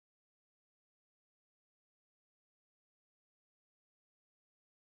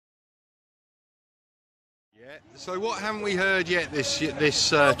Yeah. So what haven't we heard yet this trip? We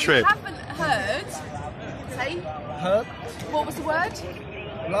haven't heard. Say. Heard? What was the word?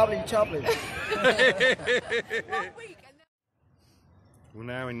 Lovely chocolate. 1 week. We're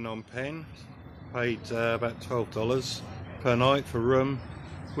now in Phnom Penh. Paid about $12 per night for a room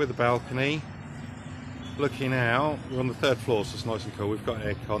with a balcony. Looking out, we're on the 3rd floor, so it's nice and cool. We've got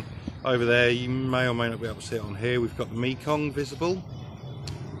aircon. Over there, you may or may not be able to see it on here. We've got the Mekong visible.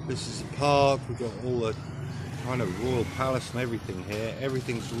 This is the park. We've got all the kind of royal palace and everything here.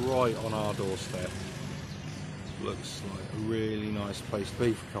 Everything's right on our doorstep. Looks like a really nice place to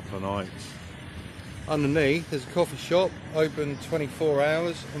be for a couple of nights. Underneath there's a coffee shop open 24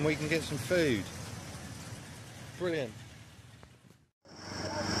 hours and we can get some food. Brilliant.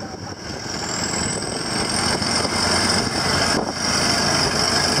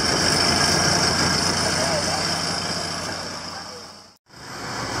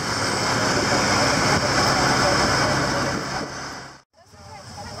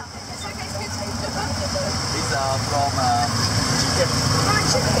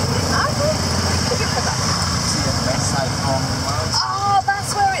 Oh,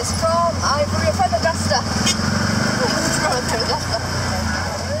 that's where it's from. We're from the duster. It's from the duster.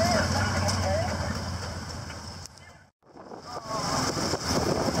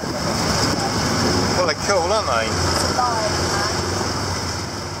 Well, they're cool, aren't they? It's alive, man.